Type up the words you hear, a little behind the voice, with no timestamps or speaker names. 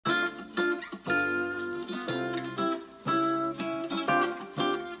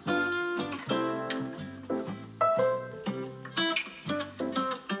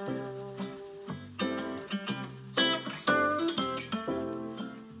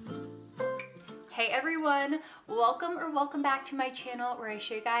Hey everyone, welcome back to my channel where I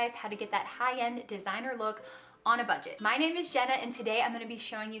show you guys how to get that high-end designer look on a budget. My name is Jenna and today I'm going to be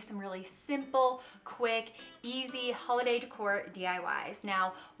showing you some really simple, quick, easy holiday decor DIYs.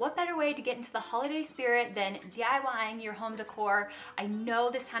 Now, what better way to get into the holiday spirit than DIYing your home decor? I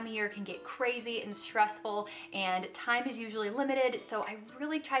know this time of year can get crazy and stressful and time is usually limited, so I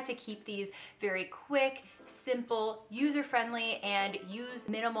really tried to keep these very quick, simple, user-friendly, and use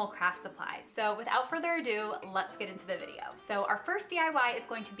minimal craft supplies. So without further ado, let's get into the video. So our first DIY is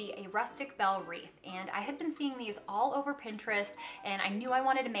going to be a rustic bell wreath, and I had been seeing these all over Pinterest and I knew I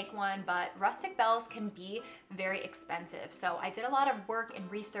wanted to make one, but rustic bells can be very expensive. So I did a lot of work and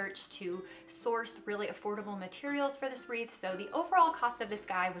research to source really affordable materials for this wreath. So the overall cost of this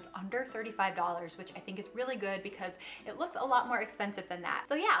guy was under $35, which I think is really good because it looks a lot more expensive than that.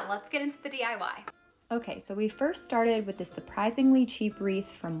 So yeah, let's get into the DIY. Okay, so we first started with this surprisingly cheap wreath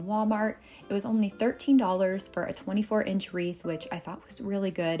from Walmart. It was only $13 for a 24-inch wreath, which I thought was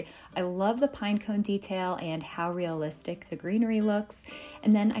really good. I love the pine cone detail and how realistic the greenery looks.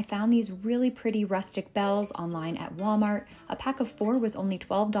 And then I found these really pretty rustic bells online at Walmart. A pack of 4 was only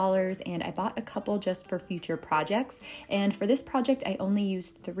 $12, and I bought a couple just for future projects. And for this project, I only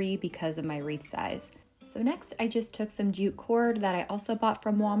used 3 because of my wreath size. So next I just took some jute cord that I also bought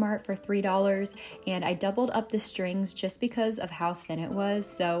from Walmart for $3 and I doubled up the strings just because of how thin it was.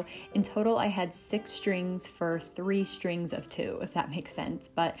 So in total I had 6 strings for 3 strings of 2, if that makes sense.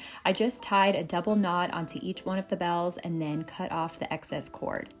 But I just tied a double knot onto each one of the bells and then cut off the excess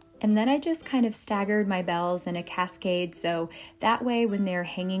cord. And then I just kind of staggered my bells in a cascade, so that way when they're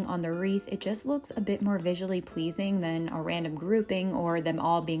hanging on the wreath, it just looks a bit more visually pleasing than a random grouping or them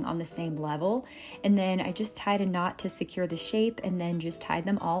all being on the same level. And then I just tied a knot to secure the shape and then just tied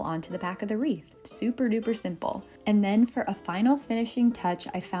them all onto the back of the wreath. Super duper simple. And then for a final finishing touch,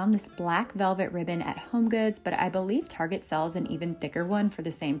 I found this black velvet ribbon at HomeGoods, but I believe Target sells an even thicker one for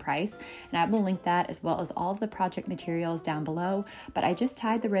the same price. And I will link that as well as all of the project materials down below. But I just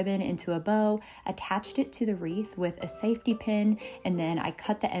tied the ribbon into a bow, attached it to the wreath with a safety pin, and then I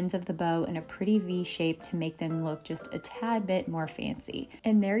cut the ends of the bow in a pretty V shape to make them look just a tad bit more fancy.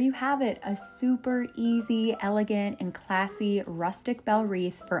 And there you have it, a super easy, elegant, and classy rustic bell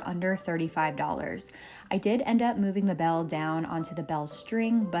wreath for under $35. I did end up moving the bell down onto the bell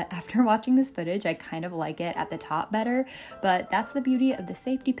string, but after watching this footage, I kind of like it at the top better. But that's the beauty of the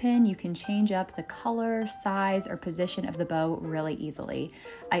safety pin. You can change up the color, size, or position of the bow really easily.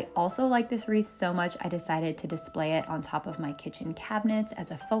 I also like this wreath so much, I decided to display it on top of my kitchen cabinets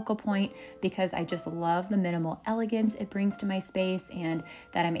as a focal point because I just love the minimal elegance it brings to my space and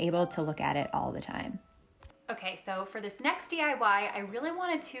that I'm able to look at it all the time. Okay, so for this next DIY, I really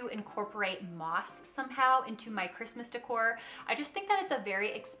wanted to incorporate moss somehow into my Christmas decor. I just think that it's a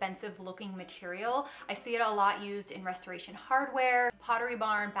very expensive looking material. I see it a lot used in restoration hardware, Pottery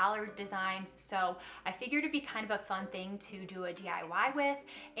Barn, Ballard designs, so I figured it'd be kind of a fun thing to do a DIY with,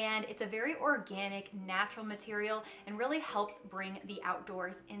 and it's a very organic, natural material and really helps bring the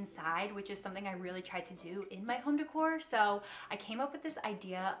outdoors inside, which is something I really tried to do in my home decor. So I came up with this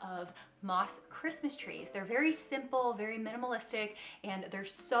idea of moss Christmas trees. They're very simple, very minimalistic, and they're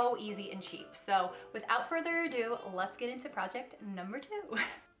so easy and cheap. So without further ado, let's get into project number 2.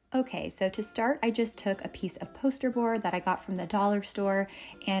 Okay, so to start, I just took a piece of poster board that I got from the dollar store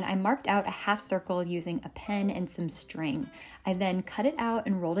and I marked out a half circle using a pen and some string. I then cut it out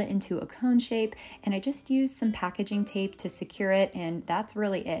and rolled it into a cone shape, and I just used some packaging tape to secure it, and that's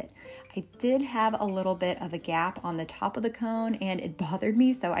really it. I did have a little bit of a gap on the top of the cone and it bothered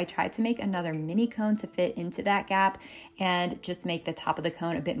me, so I tried to make another mini cone to fit into that gap and just make the top of the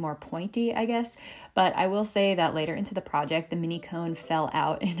cone a bit more pointy, I guess. But I will say that later into the project, the mini cone fell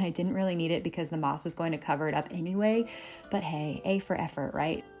out and I didn't really need it because the moss was going to cover it up anyway. But hey, A for effort,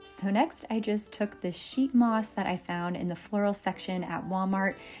 right? So next I just took the sheet moss that I found in the floral section at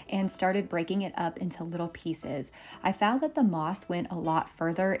Walmart and started breaking it up into little pieces. I found that the moss went a lot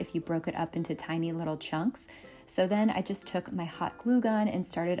further if you broke it up into tiny little chunks. So then I just took my hot glue gun and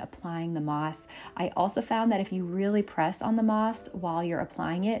started applying the moss. I also found that if you really press on the moss while you're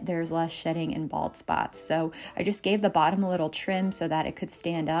applying it, there's less shedding and bald spots. So I just gave the bottom a little trim so that it could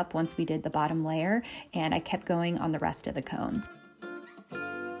stand up once we did the bottom layer, and I kept going on the rest of the cone.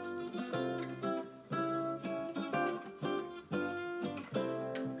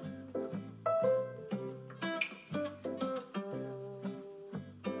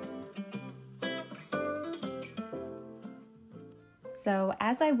 So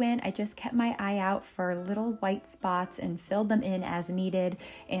as I went, I just kept my eye out for little white spots and filled them in as needed.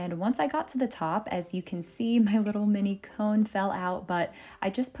 And once I got to the top, as you can see, my little mini cone fell out, but I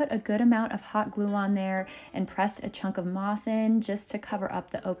just put a good amount of hot glue on there and pressed a chunk of moss in just to cover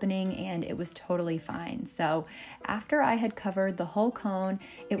up the opening, and it was totally fine. So after I had covered the whole cone,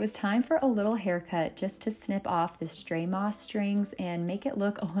 it was time for a little haircut just to snip off the stray moss strings and make it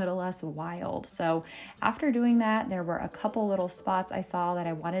look a little less wild. So after doing that, there were a couple little spots I saw that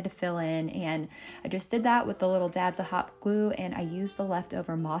I wanted to fill in, and I just did that with the little dabs of hot glue, and I used the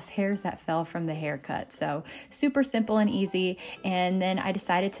leftover moss hairs that fell from the haircut. So super simple and easy. And then I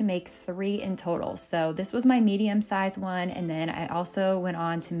decided to make 3 in total. So this was my medium size one, and then I also went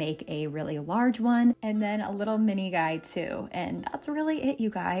on to make a really large one and then a little mini guy too. And that's really it, you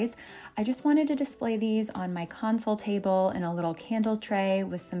guys. I just wanted to display these on my console table in a little candle tray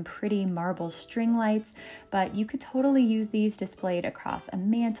with some pretty marble string lights, but you could totally use these displayed across a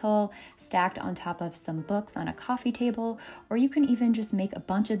mantle, stacked on top of some books on a coffee table, or you can even just make a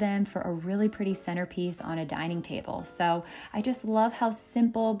bunch of them for a really pretty centerpiece on a dining table. So I just love how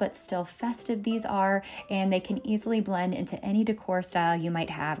simple but still festive these are, and they can easily blend into any decor style you might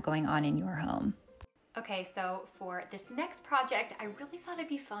have going on in your home. Okay, so for this next project, I really thought it'd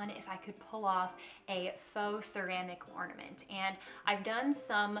be fun if I could pull off a faux ceramic ornament. And I've done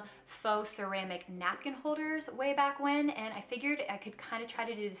some faux ceramic napkin holders way back when, and I figured I could kind of try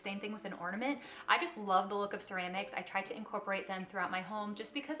to do the same thing with an ornament. I just love the look of ceramics. I tried to incorporate them throughout my home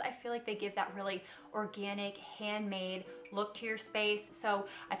just because I feel like they give that really organic, handmade look to your space. So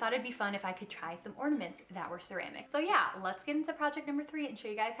I thought it'd be fun if I could try some ornaments that were ceramic. So yeah, let's get into project number 3 and show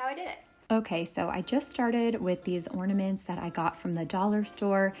you guys how I did it. Okay, so I just started with these ornaments that I got from the dollar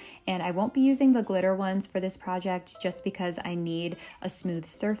store, and I won't be using the glitter ones for this project just because I need a smooth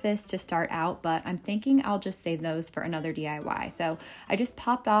surface to start out, but I'm thinking I'll just save those for another DIY. So I just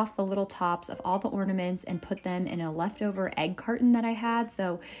popped off the little tops of all the ornaments and put them in a leftover egg carton that I had,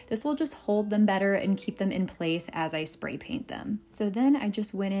 so this will just hold them better and keep them in place as I spray paint them. So then I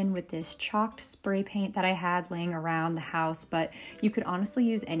just went in with this chalked spray paint that I had laying around the house, but you could honestly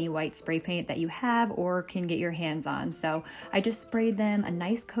use any white spray paint that you have or can get your hands on. So I just sprayed them a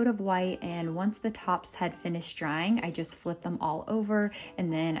nice coat of white, and once the tops had finished drying, I just flipped them all over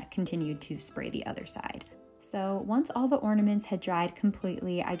and then I continued to spray the other side. So once all the ornaments had dried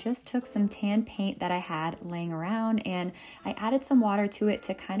completely, I just took some tan paint that I had laying around and I added some water to it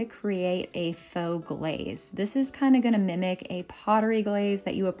to kind of create a faux glaze. This is kind of going to mimic a pottery glaze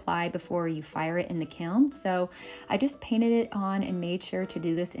that you apply before you fire it in the kiln. So I just painted it on and made sure to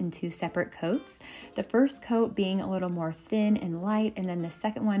do this in 2 separate coats. The first coat being a little more thin and light, and then the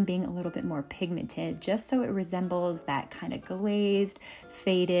second one being a little bit more pigmented, just so it resembles that kind of glazed,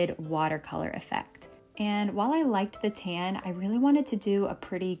 faded watercolor effect. And while I liked the tan, I really wanted to do a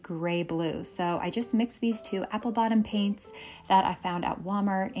pretty gray blue. So I just mixed these 2 apple bottom paints that I found at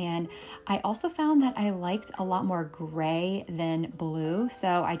Walmart. And I also found that I liked a lot more gray than blue.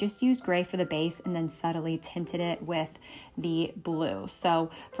 So I just used gray for the base and then subtly tinted it with the blue. So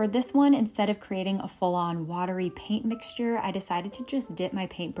for this one, instead of creating a full-on watery paint mixture, I decided to just dip my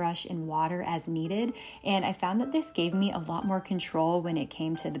paintbrush in water as needed. And I found that this gave me a lot more control when it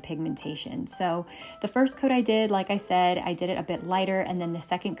came to the pigmentation. So the first coat I did, like I said, I did it a bit lighter, and then the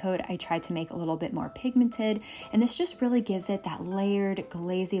second coat I tried to make a little bit more pigmented, and this just really gives it that layered,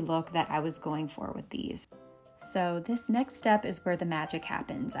 glazy look that I was going for with these. So this next step is where the magic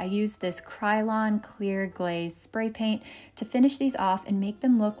happens. I use this Krylon clear glaze spray paint to finish these off and make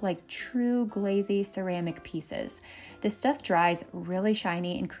them look like true glazy ceramic pieces. This stuff dries really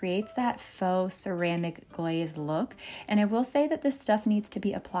shiny and creates that faux ceramic glaze look. And I will say that this stuff needs to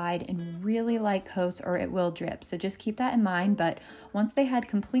be applied in really light coats or it will drip. So just keep that in mind. But once they had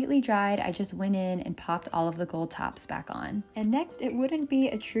completely dried, I just went in and popped all of the gold tops back on. And next, it wouldn't be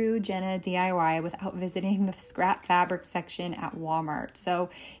a true Jenna DIY without visiting the scrap fabric section at Walmart. So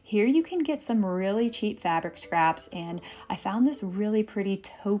here you can get some really cheap fabric scraps, and I found this really pretty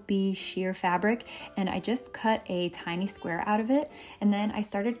taupey sheer fabric, and I just cut a tiny square out of it, and then I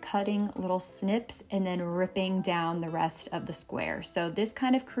started cutting little snips and then ripping down the rest of the square. So this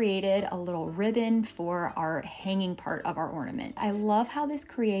kind of created a little ribbon for our hanging part of our ornament. I love how this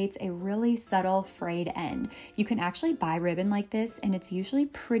creates a really subtle frayed end. You can actually buy ribbon like this, and it's usually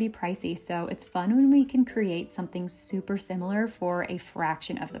pretty pricey, so it's fun when we can create something super similar for a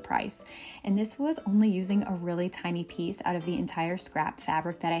fraction of the price. And this was only using a really tiny piece out of the entire scrap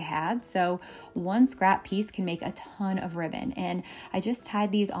fabric that I had, so one scrap piece can make a ton of ribbon. And I just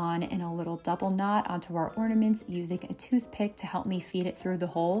tied these on in a little double knot onto our ornaments using a toothpick to help me feed it through the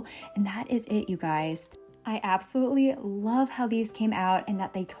hole, and that is it, you guys. I absolutely love how these came out and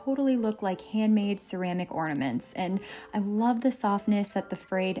that they totally look like handmade ceramic ornaments. And I love the softness that the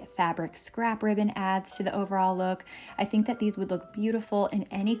frayed fabric scrap ribbon adds to the overall look. I think that these would look beautiful in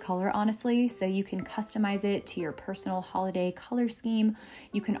any color, honestly, so you can customize it to your personal holiday color scheme.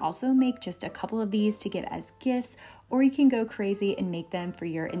 You can also make just a couple of these to give as gifts, or you can go crazy and make them for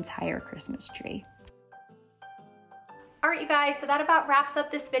your entire Christmas tree. All right, you guys, so that about wraps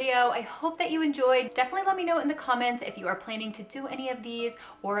up this video. I hope that you enjoyed. Definitely let me know in the comments if you are planning to do any of these,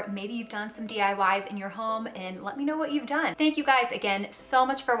 or maybe you've done some DIYs in your home, and let me know what you've done. Thank you guys again so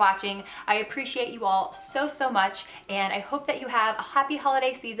much for watching. I appreciate you all so, so much, and I hope that you have a happy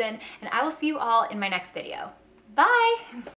holiday season, and I will see you all in my next video. Bye!